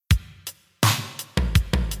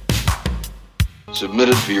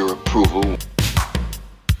Submitted for your approval.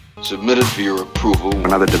 Submitted for your approval.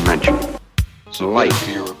 Another dimension. Submitted Light.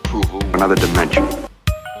 for your approval. Another dimension.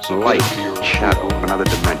 Submitted Light. for your Shadow. approval. Another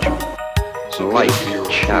dimension. Submitted Light. for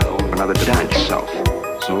your Shadow. approval. Another dimension. Self.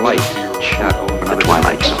 Submitted Light. for your Shadow. approval. The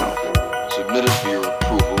Twilight Zone. Submitted for your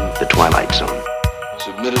approval. The Twilight Zone.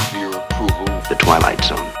 Submitted for your approval. The Twilight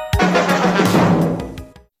Zone.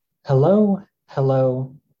 Hello,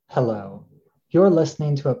 hello, hello. You're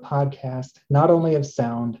listening to a podcast not only of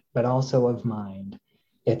sound, but also of mind.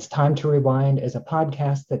 It's Time to Rewind is a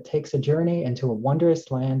podcast that takes a journey into a wondrous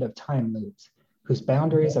land of time loops, whose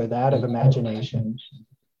boundaries are that of imagination.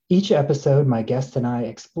 Each episode, my guest and I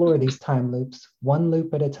explore these time loops, one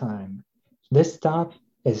loop at a time. This stop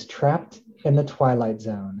is Trapped in the Twilight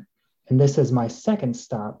Zone, and this is my second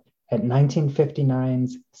stop at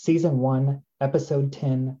 1959's Season 1, Episode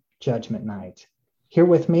 10, Judgment Night. Here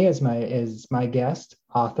with me is my guest,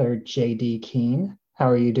 author J.D. Keene. How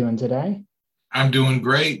are you doing today? I'm doing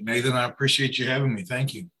great, Nathan. I appreciate you having me.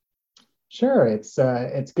 Thank you. Sure, it's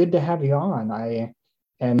good to have you on.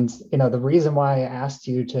 The reason why I asked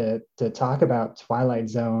you to talk about Twilight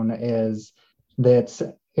Zone is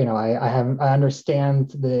that I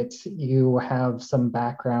understand that you have some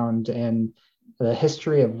background in the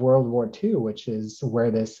history of World War II, which is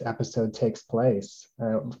where this episode takes place.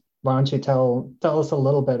 Why don't you tell us a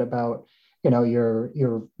little bit about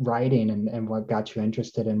your writing and what got you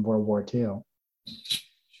interested in World War II?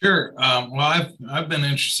 Sure. I've been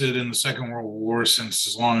interested in the Second World War since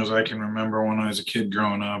as long as I can remember. When I was a kid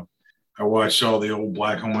growing up, I watched all the old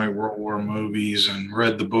black and white World War movies and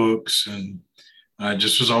read the books, and I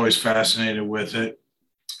just was always fascinated with it.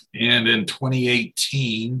 And in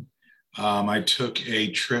 2018, I took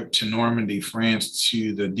a trip to Normandy, France,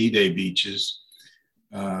 to the D-Day beaches,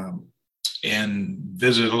 and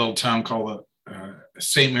visited a little town called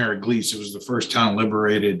Saint Mary Église. It was the first town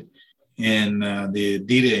liberated in the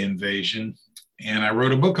D-Day invasion, and I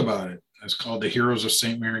wrote a book about it. It's called The Heroes of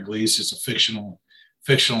Saint Mary Église. It's a fictional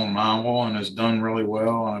novel, and it's done really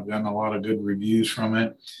well. I've gotten a lot of good reviews from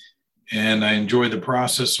it, and I enjoyed the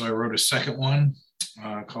process. So I wrote a second one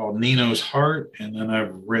called Nino's Heart, and then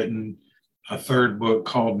I've written a third book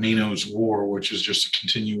called Nino's War, which is just a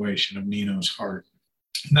continuation of Nino's Heart.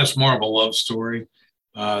 And that's more of a love story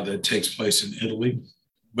that takes place in Italy,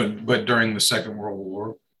 but during the Second World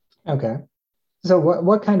War. Okay. So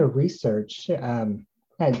what kind of research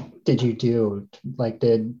did you do? Like,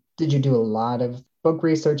 did you do a lot of book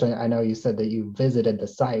research? I know you said that you visited the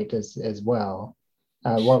site as well.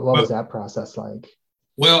 What was that process like?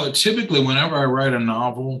 Well, typically, whenever I write a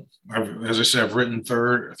novel, as I said, I've written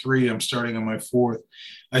three, I'm starting on my fourth.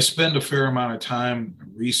 I spend a fair amount of time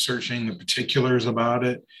researching the particulars about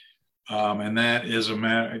it. And that is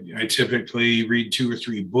I typically read 2 or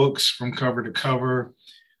 3 books from cover to cover.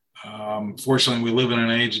 Fortunately, we live in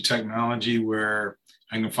an age of technology where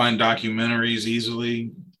I can find documentaries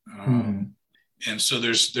easily. And so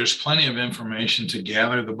there's plenty of information to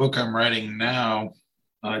gather. The book I'm writing now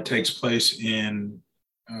takes place in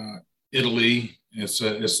Italy. It's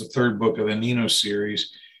the third book of the Nino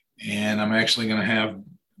series, and I'm actually going to have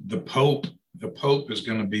the Pope. The Pope is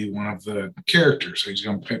going to be one of the characters. He's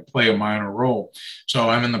going to play a minor role. So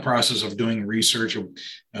I'm in the process of doing research of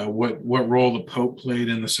what role the Pope played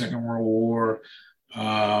in the Second World War,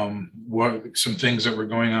 what some things that were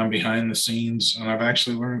going on behind the scenes. And I've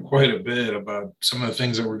actually learned quite a bit about some of the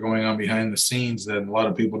things that were going on behind the scenes that a lot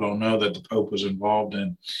of people don't know that the Pope was involved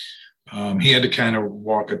in. He had to kind of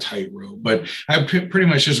walk a tightrope, but I pretty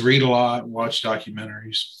much just read a lot, watch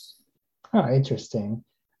documentaries. Oh, interesting.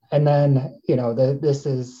 And then,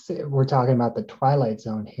 we're talking about the Twilight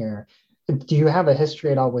Zone here. Do you have a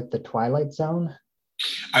history at all with the Twilight Zone?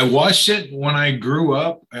 I watched it when I grew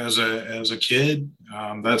up as a kid.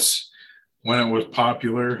 That's when it was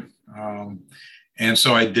popular. And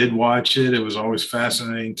so I did watch it. It was always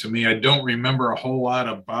fascinating to me. I don't remember a whole lot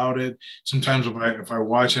about it. Sometimes if I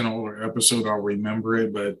watch an older episode, I'll remember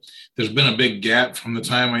it. But there's been a big gap from the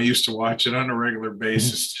time I used to watch it on a regular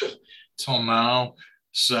basis till now.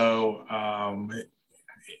 So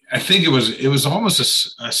I think it was almost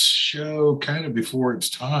a show kind of before its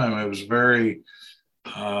time. It was very,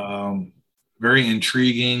 very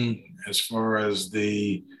intriguing as far as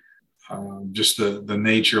just the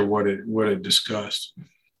nature of what it discussed.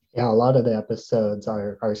 Yeah, a lot of the episodes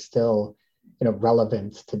are still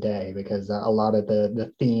relevant today because a lot of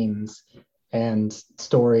the themes and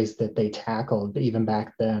stories that they tackled even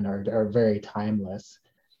back then are very timeless.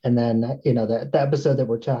 And then, the episode that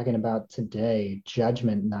we're talking about today,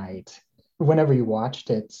 Judgment Night, whenever you watched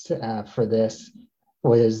it for this,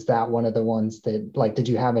 Was that one of the ones that, like, did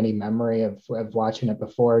you have any memory of watching it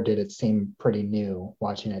before? Or did it seem pretty new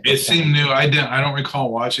watching it? It seemed new. I don't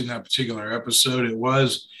recall watching that particular episode.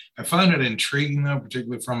 I found it intriguing though,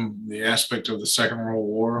 particularly from the aspect of the Second World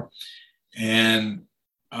War and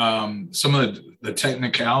some of the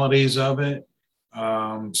technicalities of it.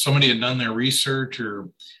 Somebody had done their research, or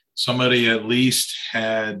somebody at least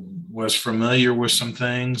was familiar with some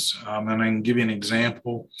things. And I can give you an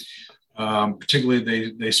example.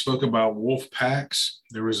 Particularly, they spoke about wolf packs.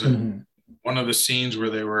 There was one of the scenes where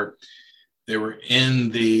they were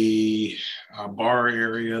in the bar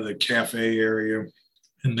area, the cafe area,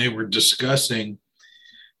 and they were discussing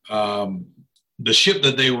the ship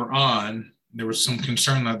that they were on. There was some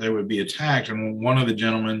concern that they would be attacked, and one of the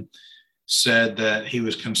gentlemen said that he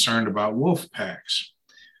was concerned about wolf packs.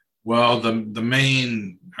 Well, the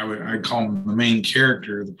main, I'd call him the main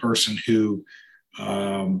character, the person who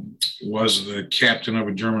was the captain of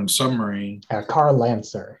a German submarine. Karl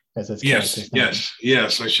Lancer, as his character's name.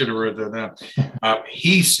 Yes. I should have wrote that down.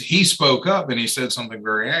 He spoke up and he said something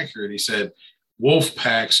very accurate. He said, wolf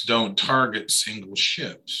packs don't target single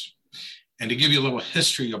ships. And to give you a little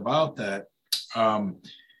history about that,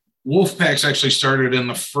 wolf packs actually started in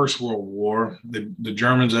the First World War. The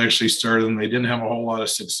Germans actually started them. They didn't have a whole lot of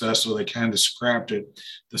success, so they kind of scrapped it.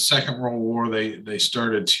 The Second World War, they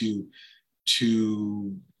started to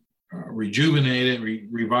rejuvenate it,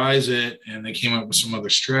 revise it, and they came up with some other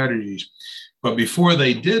strategies. But before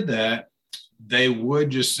they did that, they would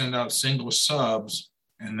just send out single subs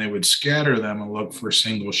and they would scatter them and look for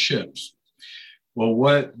single ships. Well,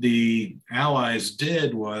 what the Allies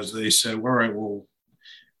did was they said, all right, well,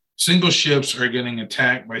 single ships are getting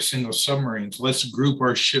attacked by single submarines. Let's group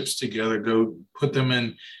our ships together, go put them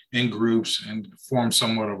in groups and form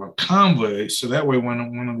somewhat of a convoy. So that way,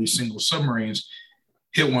 when one of these single submarines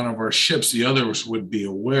hit one of our ships, the others would be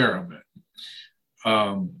aware of it.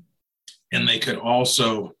 And they could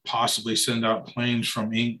also possibly send out planes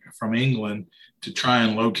from England to try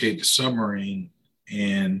and locate the submarine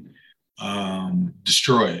and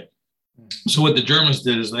destroy it. So what the Germans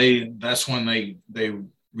did is that's when they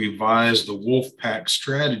revised the wolf pack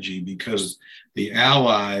strategy, because the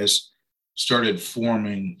Allies started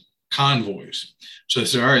forming convoys. So they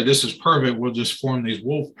said, all right, this is perfect. We'll just form these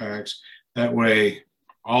wolf packs. That way,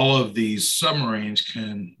 all of these submarines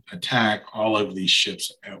can attack all of these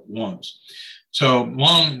ships at once. So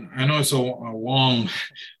I know it's a long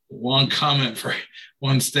comment for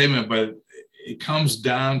one statement, but it comes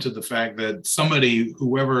down to the fact that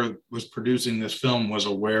whoever was producing this film was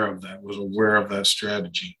aware of that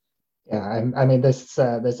strategy. Yeah, I mean, this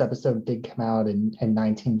episode did come out in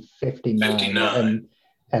 1959,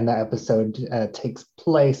 and the episode takes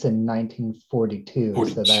place in 1942.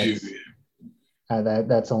 42. So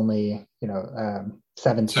that's only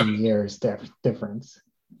 17 years difference.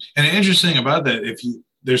 And the interesting about that,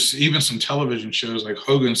 there's even some television shows like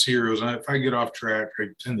Hogan's Heroes. And if I get off track, I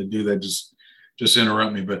tend to do that. Just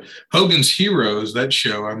interrupt me. But Hogan's Heroes, that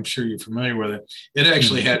show, I'm sure you're familiar with it. It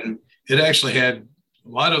actually had a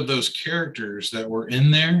lot of those characters that were in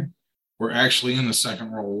there were actually in the Second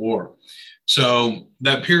World War. So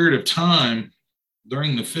that period of time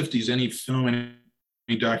during the 50s, any film, any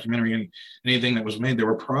documentary, anything that was made,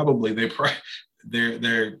 their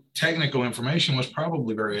technical information was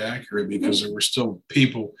probably very accurate, because there were still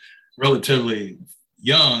people relatively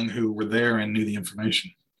young who were there and knew the information.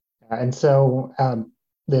 And so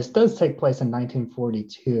this does take place in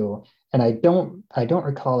 1942, and I don't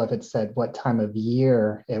recall if it said what time of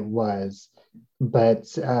year it was, but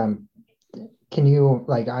can you,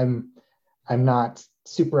 like, I'm not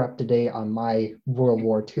super up to date on my World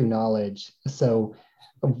War II knowledge. So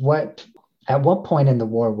at what point in the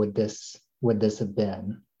war would this have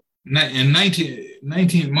been? In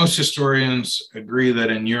 19, most historians agree that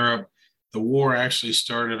in Europe, the war actually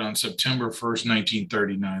started on September 1st,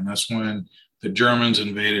 1939. That's when the Germans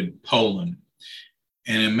invaded Poland.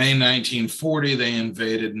 And in May 1940, they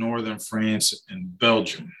invaded northern France and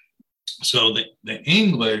Belgium. So the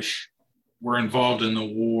English were involved in the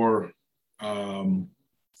war from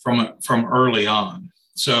early on.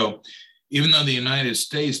 So even though the United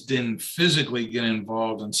States didn't physically get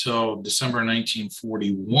involved until December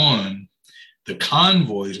 1941, the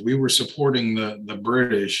convoys, we were supporting the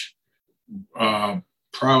British, I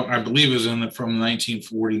believe it was from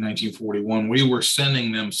 1940, 1941, we were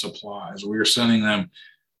sending them supplies. We were sending them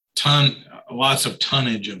lots of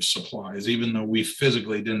tonnage of supplies, even though we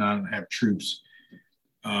physically did not have troops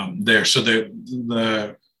there. So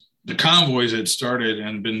the convoys had started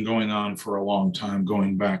and been going on for a long time,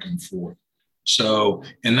 going back and forth. So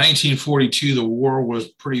in 1942, the war was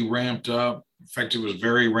pretty ramped up. In fact, it was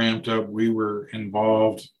very ramped up. We were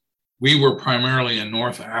involved. We were primarily in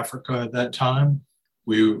North Africa at that time.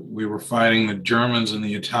 We were fighting the Germans and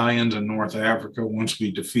the Italians in North Africa. Once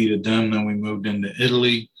we defeated them, then we moved into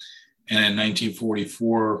Italy. And in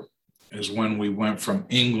 1944 is when we went from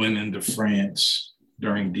England into France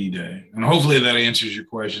during D-Day. And hopefully that answers your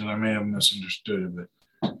question. I may have misunderstood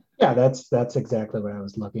it. Yeah, that's exactly what I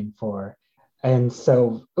was looking for. And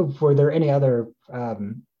so were there any other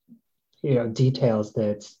details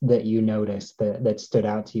that you noticed that stood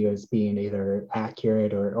out to you as being either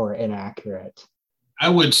accurate or inaccurate? I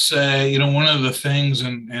would say, one of the things,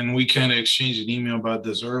 and we kind of exchanged an email about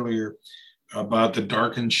this earlier, about the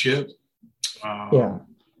darkened ship. Yeah,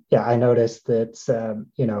 I noticed that,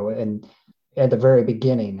 and at the very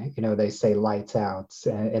beginning, they say lights out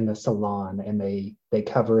in the salon, and they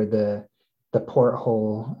cover the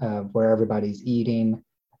porthole where everybody's eating.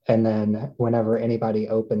 And then whenever anybody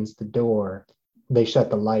opens the door, they shut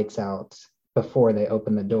the lights out before they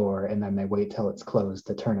open the door, and then they wait till it's closed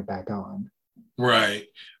to turn it back on. Right.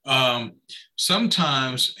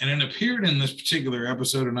 Sometimes, and it appeared in this particular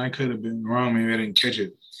episode, and I could have been wrong, maybe I didn't catch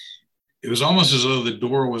it. It was almost as though the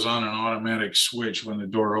door was on an automatic switch. When the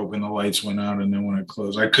door opened, the lights went out, and then when it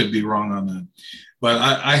closed, I could be wrong on that. But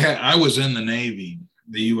I was in the Navy,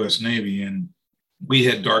 the U.S. Navy, and we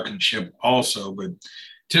had darkened ship also. But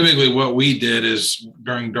typically what we did is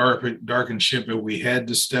during darkened ship, if we had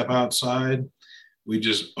to step outside, we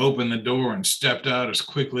just opened the door and stepped out as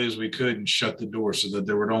quickly as we could and shut the door so that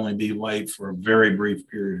there would only be light for a very brief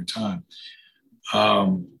period of time.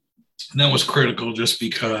 And that was critical just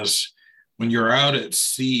because when you're out at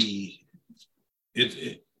sea,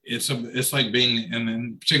 it's like being, and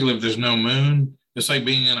in particular if there's no moon, it's like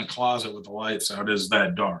being in a closet with the lights out. It's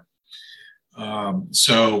that dark.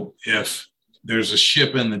 So if there's a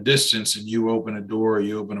ship in the distance and you open a door,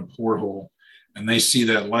 you open a porthole, and they see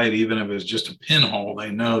that light, even if it's just a pinhole, they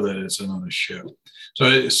know that it's another ship.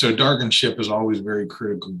 So darkened ship is always very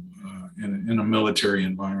critical in a military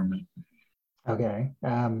environment. Okay.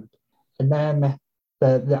 And then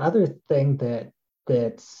the other thing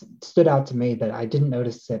that stood out to me that I didn't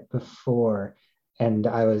notice it before, and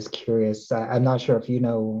I was curious, I'm not sure if you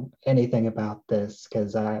know anything about this,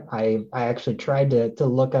 because I actually tried to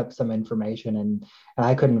look up some information and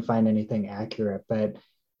I couldn't find anything accurate, but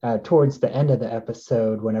towards the end of the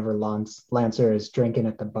episode, whenever Lancer is drinking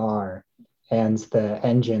at the bar and the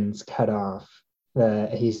engines cut off,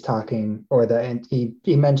 he's talking, or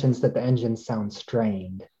he mentions that the engines sound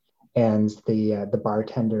strained, and the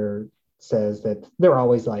bartender says that they're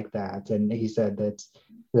always like that, and he said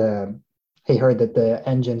that he heard that the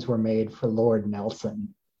engines were made for Lord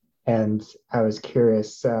Nelson. And I was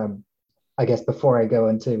curious, I guess before I go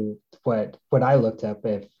into what I looked up,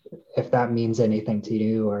 if that means anything to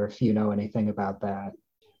you, or if you know anything about that.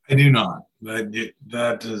 I do not.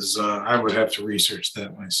 That is, I would have to research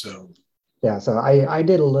that myself. Yeah, so I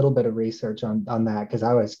did a little bit of research on that because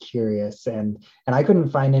I was curious, and I couldn't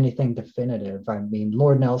find anything definitive. I mean,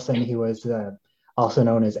 Lord Nelson, he was also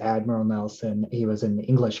known as Admiral Nelson. He was an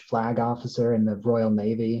English flag officer in the Royal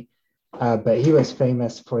Navy, but he was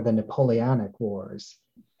famous for the Napoleonic Wars,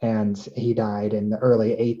 and he died in the early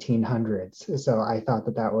 1800s. So I thought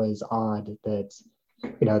that was odd that,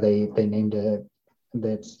 they named it,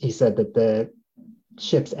 that he said that the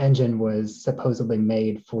ship's engine was supposedly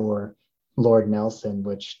made for Lord Nelson,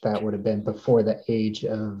 which that would have been before the age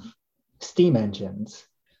of steam engines.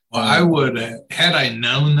 Well, I would, had I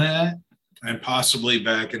known that, and possibly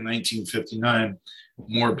back in 1959,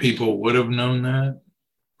 more people would have known that.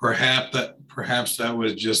 Perhaps that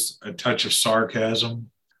was just a touch of sarcasm.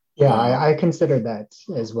 Yeah, I considered that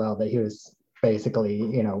as well, that he was basically,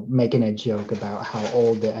 making a joke about how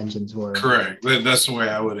old the engines were. Correct. That's the way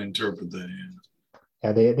I would interpret that.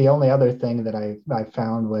 Yeah, the only other thing that I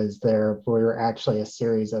found was there were actually a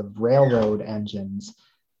series of railroad engines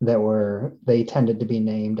they tended to be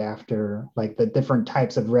named after, like the different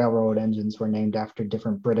types of railroad engines were named after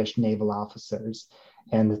different British naval officers.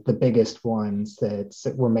 And the biggest ones that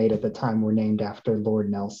were made at the time were named after Lord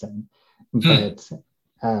Nelson. But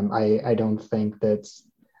I don't think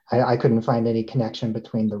I couldn't find any connection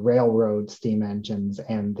between the railroad steam engines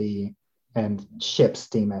and ship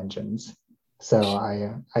steam engines. So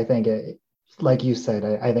I think it, like you said,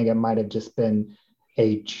 I think it might have just been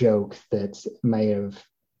a joke that may have,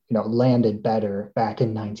 landed better back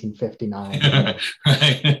in 1959.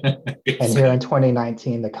 And here in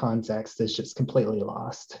 2019, the context is just completely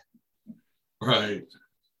lost. Right.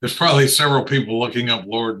 There's probably several people looking up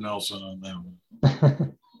Lord Nelson on that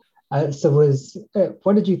one.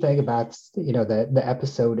 What did you think about, the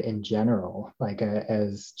episode in general, like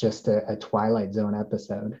as just a Twilight Zone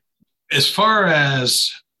episode? As far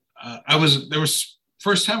as there was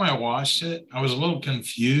first time I watched it, I was a little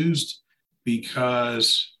confused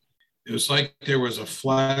because it was like there was a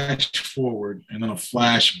flash forward and then a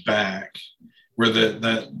flash back where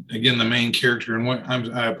the main character, and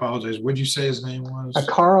I apologize, what did you say his name was?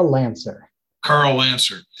 Carl Lancer. Carl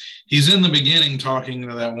Lancer. He's in the beginning talking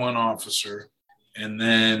to that one officer, and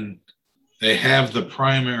then they have the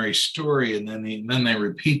primary story, and then they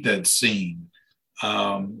repeat that scene.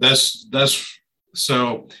 That's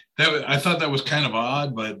so that I thought that was kind of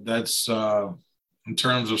odd, but that's in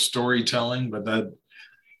terms of storytelling, but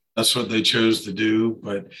that's what they chose to do.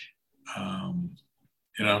 But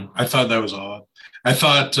I thought that was odd. I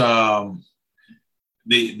thought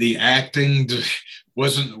the acting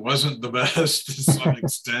wasn't the best to some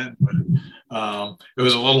extent, but it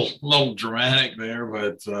was a little dramatic there.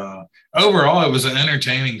 But overall, it was an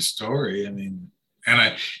entertaining story. I mean,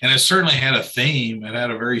 and it certainly had a theme. It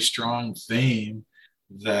had a very strong theme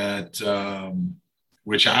that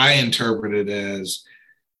which I interpreted as,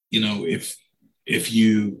 if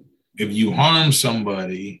you harm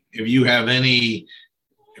somebody, if you have any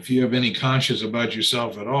conscience about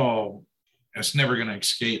yourself at all, that's never going to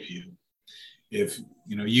escape you. If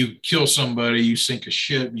you kill somebody, you sink a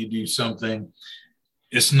ship, you do something,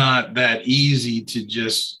 it's not that easy to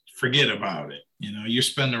just forget about it. You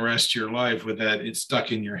spend the rest of your life with that. It's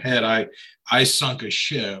stuck in your head. I sunk a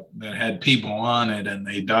ship that had people on it and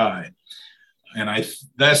they died. And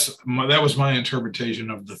that was my interpretation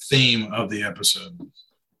of the theme of the episode.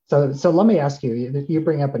 So let me ask you, you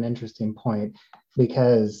bring up an interesting point,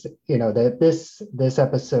 because this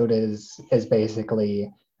episode is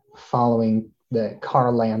basically following the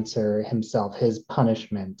Carl Lancer himself, his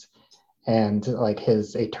punishment, and like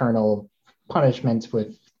his eternal punishments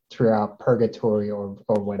throughout purgatory or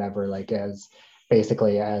whatever, like as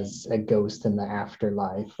basically as a ghost in the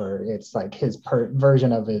afterlife, or it's like his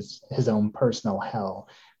version of his own personal hell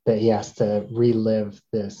that he has to relive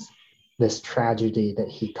this tragedy that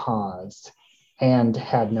he caused and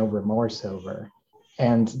had no remorse over.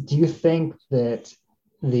 And do you think that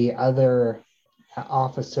the other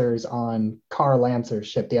officers on Carl Lancer's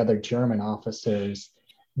ship, the other German officers,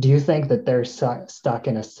 do you think that they're stuck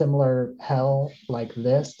in a similar hell like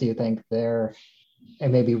this? Do you think they're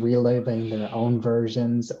maybe reliving their own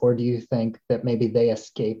versions, or do you think that maybe they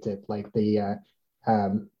escaped it, like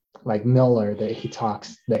like Miller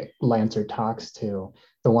that Lancer talks to,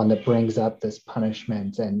 the one that brings up this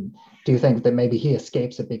punishment? And do you think that maybe he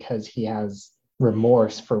escapes it because he has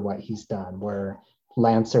remorse for what he's done, where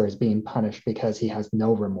Lancer is being punished because he has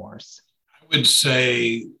no remorse? I would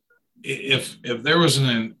say if there was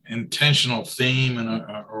an intentional theme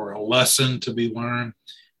or a lesson to be learned,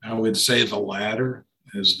 I would say the latter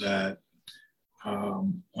is that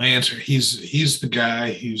Lancer, he's the guy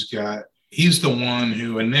he's the one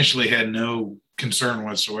who initially had no concern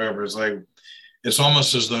whatsoever. It's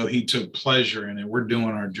almost as though he took pleasure in it. We're doing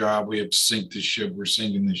our job. We have to sink the ship. We're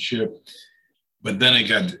sinking the ship. But then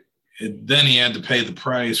then he had to pay the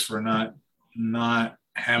price for not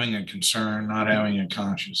having a concern, not having a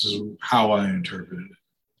conscience, is how I interpreted it.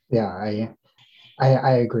 Yeah,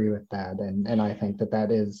 I agree with that. And I think that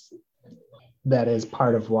is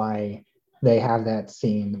part of why they have that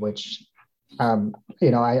scene, which, I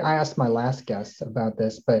asked my last guest about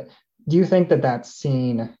this, but do you think that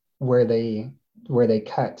scene where they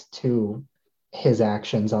cut to his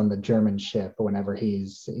actions on the German ship whenever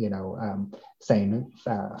he's, saying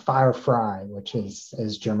fire frei, which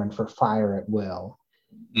is German for fire at will,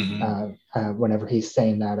 mm-hmm. Whenever he's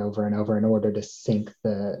saying that over and over in order to sink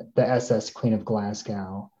the SS Queen of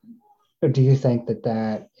Glasgow, do you think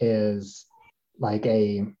that is like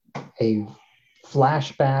a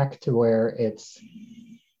flashback to where it's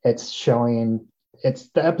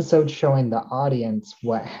the episode showing the audience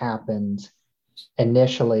what happened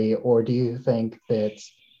initially, or do you think that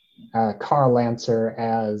Carl Lancer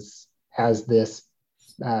as this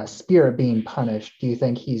spirit being punished, do you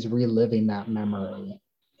think he's reliving that memory?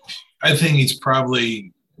 I think he's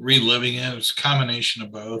probably reliving it. It's a combination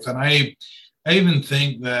of both. And I even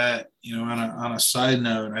think that, on a side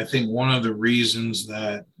note, I think one of the reasons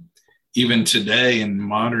that even today in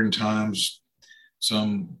modern times,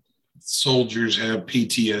 some soldiers have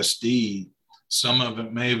PTSD, some of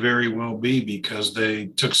it may very well be because they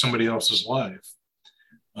took somebody else's life,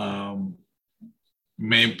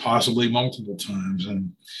 maybe possibly multiple times.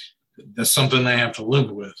 And that's something they have to live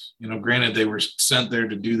with. Granted, they were sent there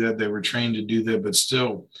to do that. They were trained to do that, but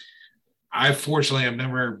still, I fortunately have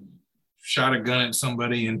never shot a gun at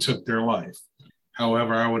somebody and took their life.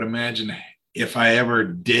 However, I would imagine if I ever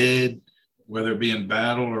did, whether it be in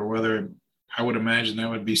battle or whether, I would imagine that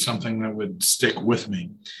would be something that would stick with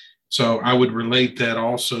me. So I would relate that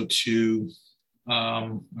also to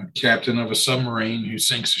a captain of a submarine who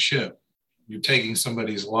sinks a ship. You're taking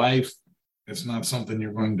somebody's life. It's not something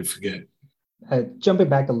you're going to forget. Jumping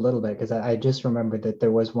back a little bit, because I just remembered that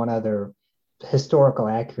there was one other historical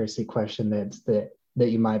accuracy question that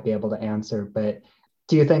you might be able to answer. But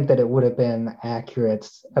do you think that it would have been accurate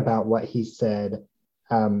about what he said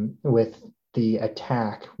with the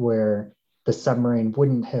attack, where the submarine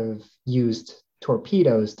wouldn't have used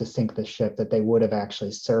torpedoes to sink the ship, that they would have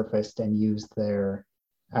actually surfaced and used their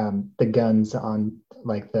the guns on,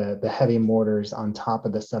 like, the heavy mortars on top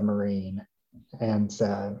of the submarine, and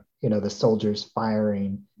the soldiers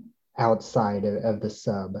firing outside of the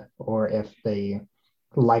sub, or if they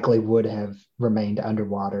likely would have remained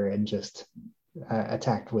underwater and just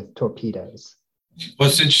attacked with torpedoes?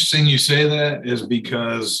 What's interesting you say that is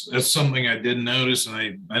because that's something I did notice, and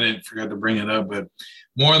I didn't forget to bring it up, but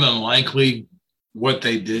more than likely what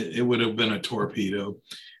they did, it would have been a torpedo.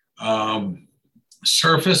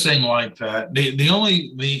 Surfacing like that, the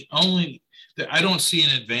only I don't see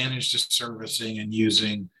an advantage to surfacing and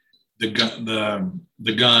using the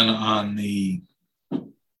gun on the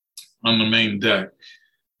main deck.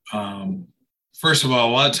 First of all,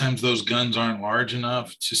 a lot of times those guns aren't large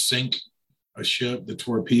enough to sink a ship. The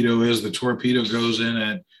torpedo goes in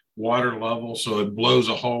at water level, so it blows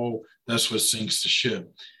a hole. That's what sinks the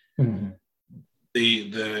ship. Mm-hmm.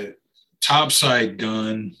 The topside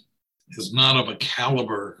gun is not of a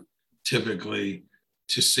caliber typically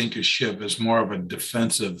to sink a ship. It's more of a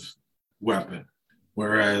defensive weapon,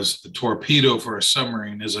 whereas the torpedo for a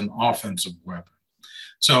submarine is an offensive weapon.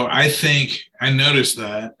 So I think I noticed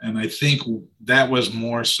that, and I think that was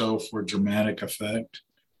more so for dramatic effect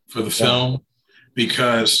for the film,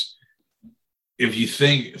 because if you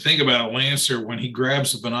think about Lancer, when he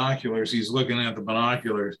grabs the binoculars, he's looking at the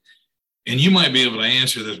binoculars, and you might be able to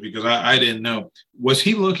answer this because I didn't know. Was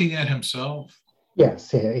he looking at himself?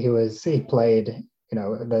 Yes, he was. He played,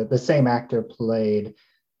 the same actor played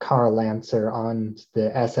Carl Lancer on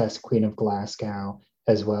the SS Queen of Glasgow,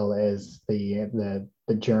 as well as the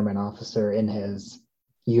German officer in his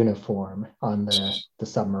uniform on the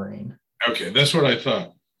submarine. Okay, that's what I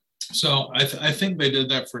thought. So I think they did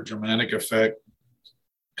that for dramatic effect,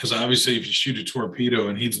 because obviously if you shoot a torpedo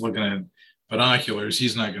and he's looking at binoculars,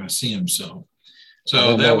 he's not going to see himself.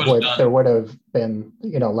 So that was done. There would have been,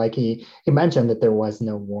 like he mentioned that there was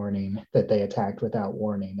no warning, that they attacked without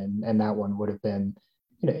warning, and that one would have been,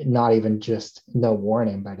 not even just no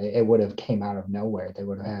warning, but it would have came out of nowhere. They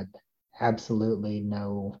would have had absolutely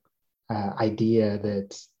no idea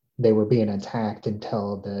that they were being attacked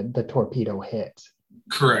until the torpedo hit.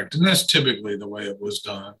 Correct. And that's typically the way it was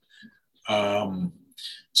done.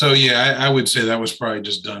 So yeah, I would say that was probably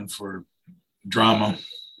just done for drama.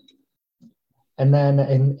 And then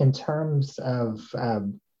in terms of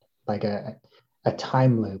like a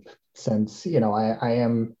time loop, since I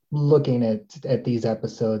am looking at these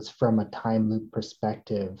episodes from a time loop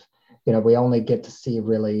perspective, we only get to see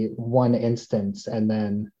really one instance, and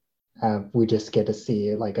then we just get to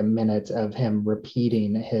see like a minute of him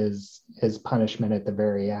repeating his punishment at the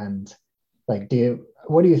very end. Like,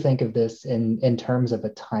 what do you think of this in terms of a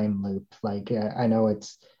time loop? Like, I know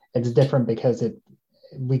it's different because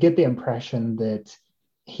we get the impression that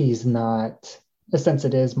he's not, since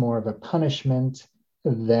it is more of a punishment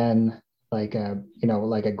than like a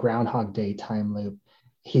Groundhog Day time loop,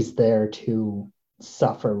 he's there to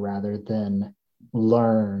suffer rather than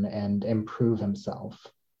learn and improve himself.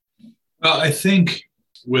 Well, I think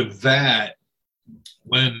with that,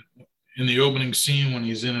 when in the opening scene, when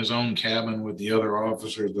he's in his own cabin with the other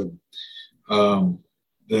officer, that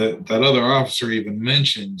other officer even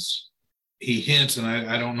mentions, he hints, and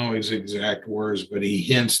I don't know his exact words, but he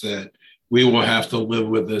hints that we will have to live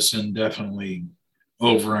with this indefinitely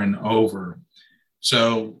over and over.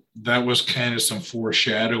 So that was kind of some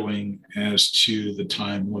foreshadowing as to the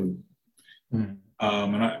time loop. Mm.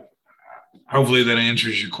 And hopefully that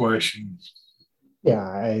answers your question. Yeah,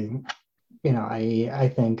 I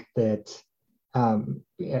think that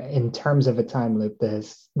in terms of a time loop,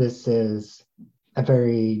 this is a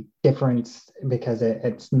very different, because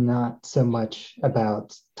it's not so much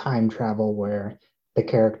about time travel where the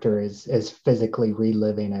character is physically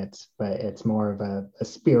reliving it, but it's more of a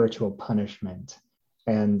spiritual punishment.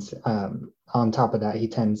 And on top of that, he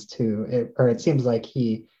tends to, it seems like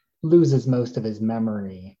he loses most of his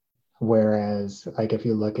memory. Whereas, like, if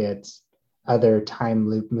you look at other time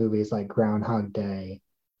loop movies like Groundhog Day,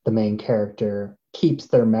 the main character keeps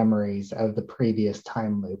their memories of the previous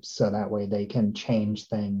time loops, so that way they can change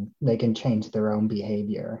their own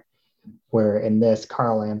behavior. Where in this,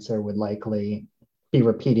 Carl Lancer would likely be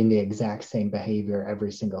repeating the exact same behavior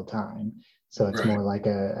every single time. So it's more like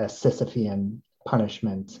a Sisyphean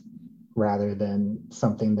punishment rather than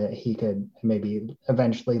something that he could maybe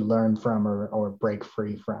eventually learn from or break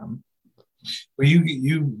free from. Well,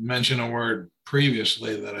 you mentioned a word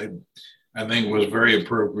previously that I think was very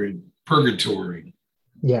appropriate: purgatory.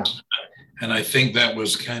 Yeah. And I think that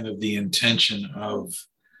was kind of the intention of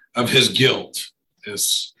his guilt,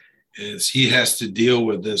 is he has to deal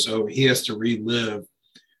with this. Oh, he has to relive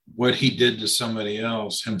what he did to somebody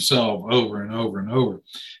else himself over and over and over.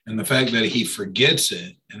 And the fact that he forgets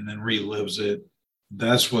it and then relives it,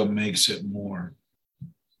 that's what makes it more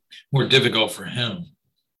difficult for him.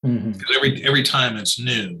 Mm-hmm. Because every time it's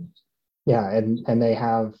new. Yeah, and they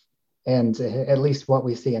have, and at least what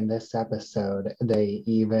we see in this episode, they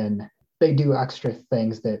do extra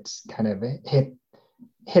things that kind of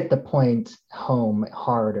hit the point home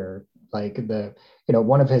harder. Like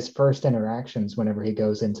one of his first interactions whenever he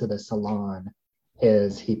goes into the salon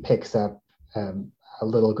is he picks up a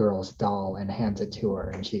little girl's doll and hands it to her,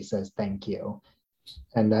 and she says thank you.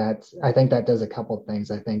 And I think that does a couple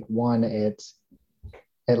things. I think one, it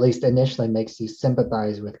at least initially makes you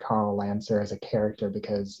sympathize with Carl Lancer as a character,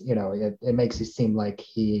 because it makes you seem like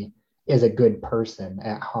he is a good person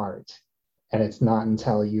at heart. And it's not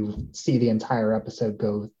until you see the entire episode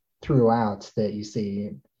go throughout that you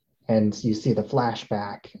see the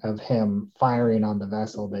flashback of him firing on the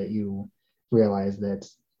vessel that you realize that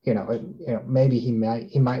maybe he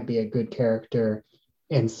might be a good character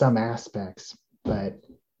in some aspects, but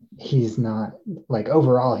he's not, like,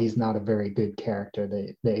 overall he's not a very good character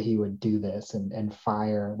that he would do this and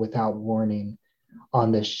fire without warning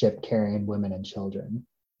on this ship carrying women and children.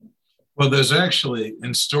 Well, there's actually,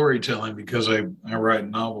 in storytelling, because I write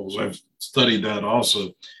novels, I've studied that also.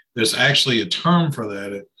 There's actually a term for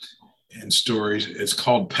that in stories. It's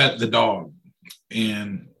called pet the dog.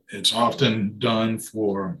 And it's often done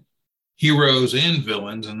for heroes and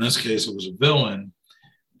villains. In this case, it was a villain.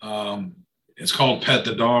 It's called pet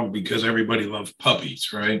the dog because everybody loves puppies,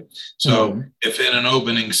 right? So if in an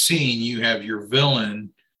opening scene you have your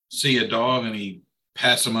villain see a dog and he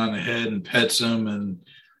pats him on the head and pets him, and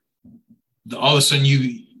all of a sudden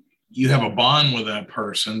you have a bond with that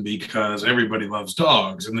person because everybody loves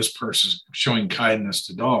dogs and this person's showing kindness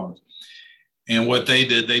to dogs. And what they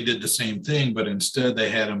did the same thing, but instead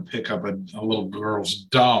they had him pick up a little girl's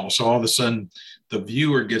doll. So all of a sudden the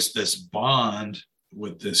viewer gets this bond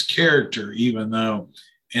with this character, even though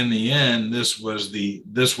in the end this was the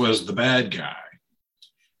bad guy.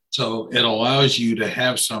 So it allows you to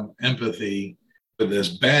have some empathy with this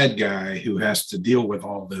bad guy who has to deal with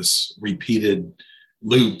all this repeated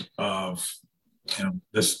loop of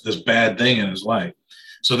this bad thing in his life.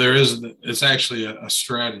 So it's actually a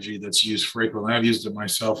strategy that's used frequently. I've used it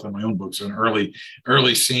myself in my own books. In an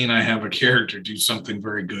early scene, I have a character do something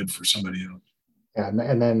very good for somebody else. Yeah,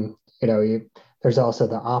 and then there's also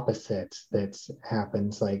the opposite that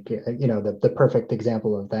happens. Like the perfect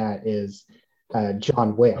example of that is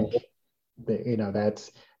John Wick.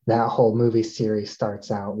 That whole movie series starts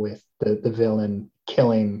out with the villain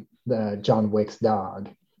killing John Wick's dog,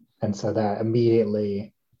 and so that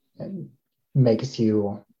immediately makes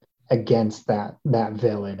you against that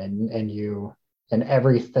villain, and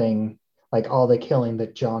everything, like all the killing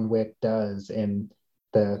that John Wick does in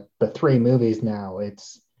the three movies now,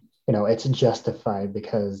 it's justified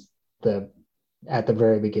because at the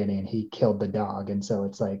very beginning he killed the dog, and so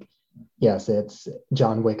it's like, yes, it's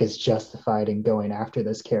John Wick is justified in going after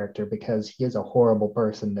this character because he is a horrible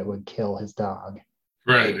person that would kill his dog.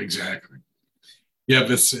 Right, exactly. Yeah,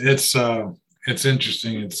 it's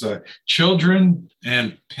interesting. It's children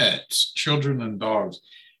and pets, children and dogs.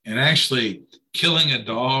 And actually killing a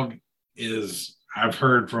dog is, I've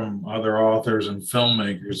heard from other authors and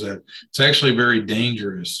filmmakers, that it's actually very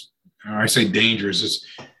dangerous. I say dangerous, it's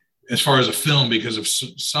as far as a film, because if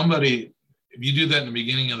you do that in the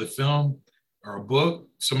beginning of the film or a book,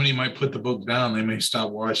 somebody might put the book down. They may stop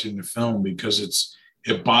watching the film because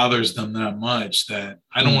it bothers them that much that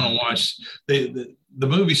I don't want to watch. The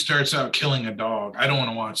movie starts out killing a dog. I don't want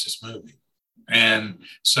to watch this movie. And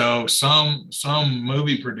so some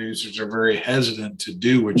movie producers are very hesitant to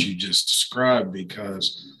do what you just described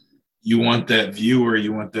because you want that viewer,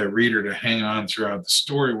 you want that reader to hang on throughout the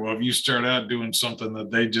story. Well, if you start out doing something that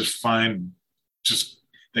they just find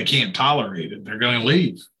they can't tolerate it, they're going to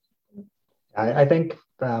leave. I think,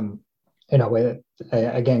 again,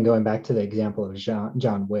 going back to the example of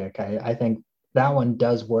John Wick, I think that one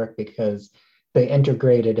does work because they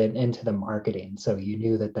integrated it into the marketing. So you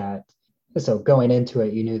knew so going into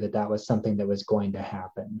it, you knew that was something that was going to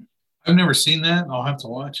happen. I've never seen that. I'll have to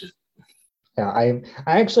watch it. Yeah, I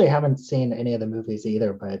actually haven't seen any of the movies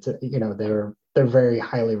either, but they're very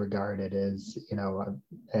highly regarded as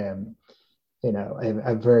a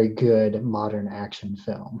very good modern action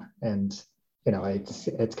film, and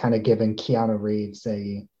it's kind of given Keanu Reeves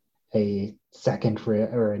a second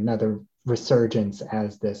or another resurgence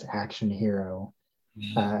as this action hero,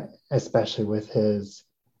 especially with his.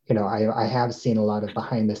 I have seen a lot of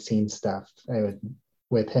behind the scenes stuff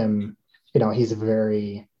with him. He's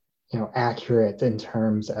very accurate in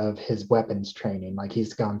terms of his weapons training. Like,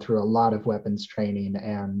 he's gone through a lot of weapons training,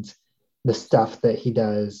 and the stuff that he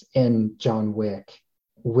does in John Wick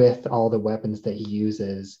with all the weapons that he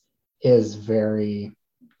uses is very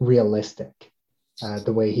realistic.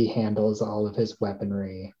 The way he handles all of his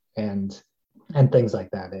weaponry and things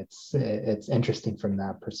like that. It's interesting from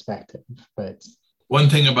that perspective. But one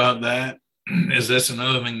thing about that is that's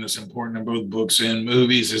another thing that's important in both books and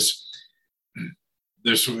movies is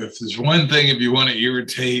if there's one thing, if you want to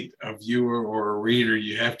irritate a viewer or a reader,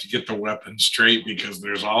 you have to get the weapons straight, because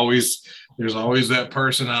there's always that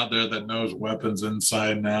person out there that knows weapons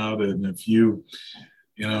inside and out. And if you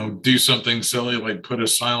do something silly like put a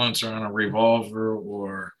silencer on a revolver,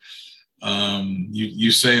 or you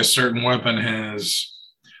say a certain weapon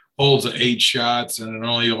holds 8 shots and it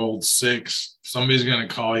only holds 6, somebody's going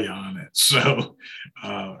to call you on it. So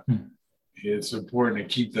it's important to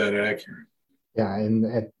keep that accurate. Yeah,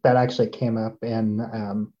 and that actually came up in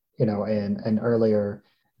in an earlier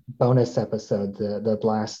bonus episode, the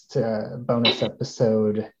last bonus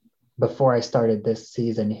episode before I started this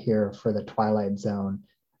season here for the Twilight Zone.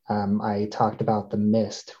 I talked about The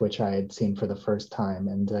Mist, which I had seen for the first time,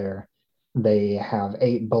 and they have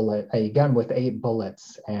a gun with 8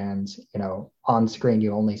 bullets, and on screen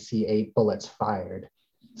you only see 8 bullets fired,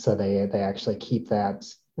 so they actually keep that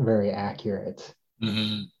very accurate.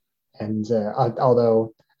 Mm-hmm. And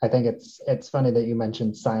although I think it's funny that you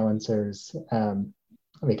mentioned silencers,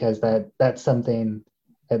 because that's something,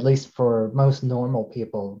 at least for most normal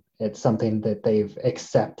people, it's something that they've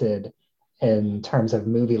accepted in terms of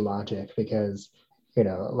movie logic, because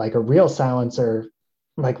like a real silencer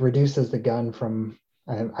like reduces the gun from,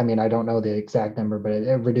 I mean, I don't know the exact number, but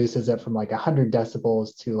it reduces it from like 100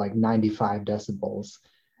 decibels to like 95 decibels.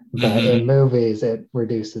 But in movies, it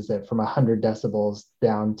reduces it from 100 decibels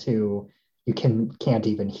down to you can't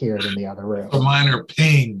even hear it in the other room. A minor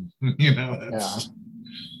ping,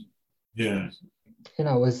 Yeah.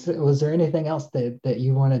 Was there anything else that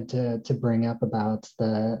you wanted to bring up about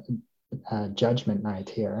the Judgment Night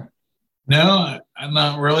here? No,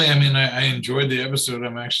 not really. I mean, I enjoyed the episode.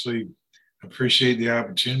 I'm actually appreciate the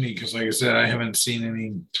opportunity because, like I said, I haven't seen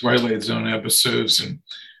any Twilight Zone episodes in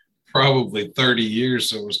probably 30 years,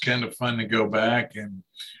 so it was kind of fun to go back. And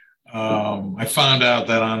I found out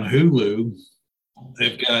that on Hulu,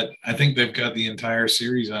 I think they've got the entire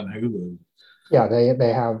series on Hulu. Yeah,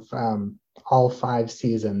 they have all 5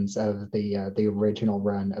 seasons of the original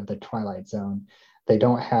run of the Twilight Zone. They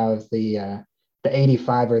don't have the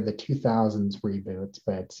 85 or the 2000s reboots,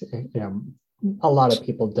 but a lot of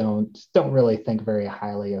people don't really think very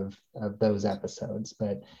highly of those episodes,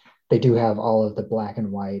 but they do have all of the black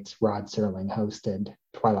and white Rod Serling hosted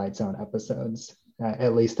Twilight Zone episodes,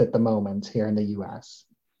 at least at the moment here in the US.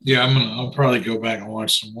 Yeah, I'll probably go back and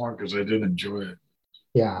watch some more because I did enjoy it.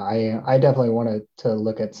 Yeah, I definitely wanted to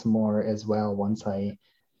look at some more as well once I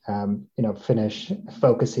finish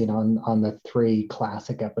focusing on the 3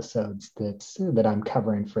 classic episodes that I'm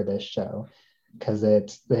covering for this show, because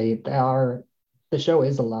the show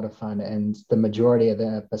is a lot of fun, and the majority of the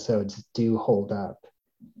episodes do hold up,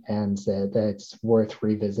 and that's worth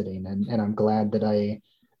revisiting. And I'm glad that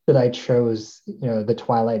I chose the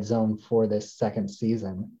Twilight Zone for this 2nd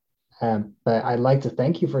season. But I'd like to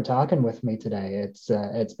thank you for talking with me today.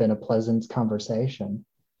 It's been a pleasant conversation.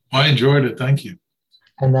 I enjoyed it. Thank you.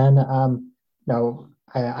 And then,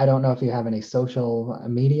 I don't know if you have any social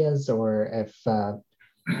medias, or if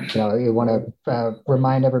you want to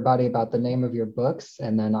remind everybody about the name of your books,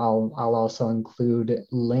 and then I'll also include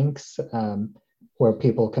links where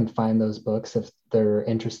people can find those books if they're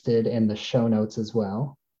interested in the show notes as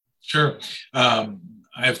well. Sure.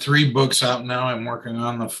 I have 3 books out now. I'm working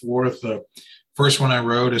on the 4th. The first one I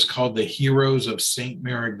wrote is called The Heroes of St.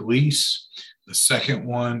 Meriglise. The second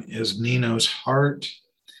one is Nino's Heart.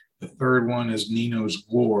 The third one is Nino's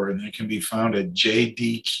War, and it can be found at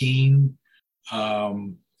J.D. Keene.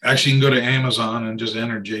 Actually, you can go to Amazon and just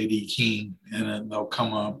enter JD Keene, and then they'll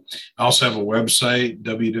come up. I also have a website,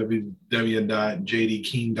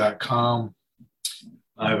 www.jdkeene.com.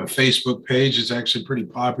 I have a Facebook page. It's actually pretty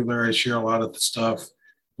popular. I share a lot of the stuff,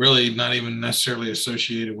 really not even necessarily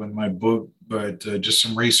associated with my book, but just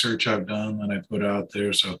some research I've done that I put out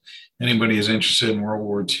there. So anybody who's interested in World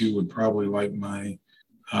War II would probably like my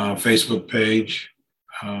Facebook page.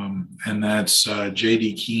 And that's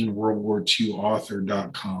JD Keene, World War II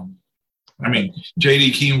author.com. I mean,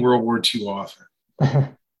 JD Keene, World War II author.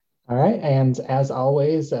 All right. And as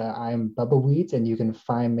always, I'm Bubba Wheat, and you can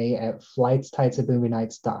find me at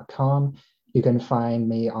flightstitesofboomynights.com. You can find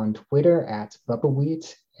me on Twitter at Bubba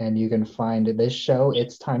Wheat, and you can find this show,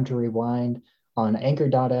 It's Time to Rewind, on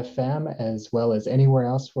Anchor.fm, as well as anywhere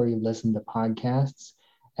else where you listen to podcasts.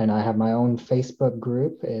 And I have my own Facebook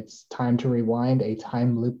group. It's Time to Rewind, a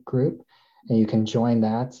time loop group. And you can join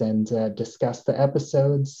that and discuss the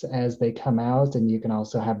episodes as they come out. And you can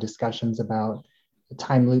also have discussions about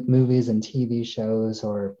time loop movies and TV shows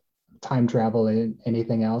or time travel and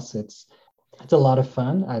anything else. It's a lot of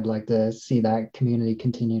fun. I'd like to see that community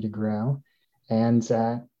continue to grow. And,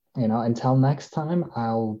 until next time,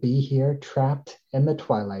 I'll be here trapped in the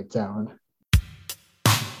Twilight Zone.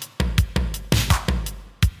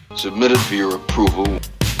 Submitted for your approval.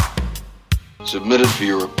 Submitted for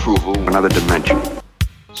your approval. Another dimension.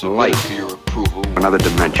 Submitted Light. for your approval. Another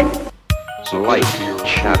dimension. Submitted Light. for your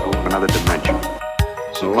Shadow. approval. Another dimension.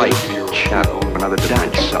 Submitted Light. for your Shadow. approval. Another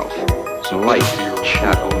dimension. Self. Submitted Light. for your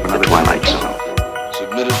Shadow. approval. Another Twilight Zone.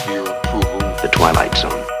 Submitted for your approval. The Twilight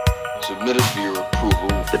Zone. Submitted for your approval.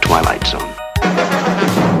 The Twilight Zone.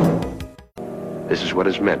 This is what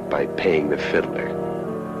is meant by paying the fiddler.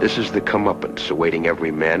 This is the comeuppance awaiting every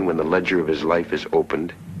man when the ledger of his life is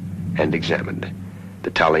opened and examined. The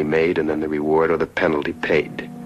tally made and then the reward or the penalty paid.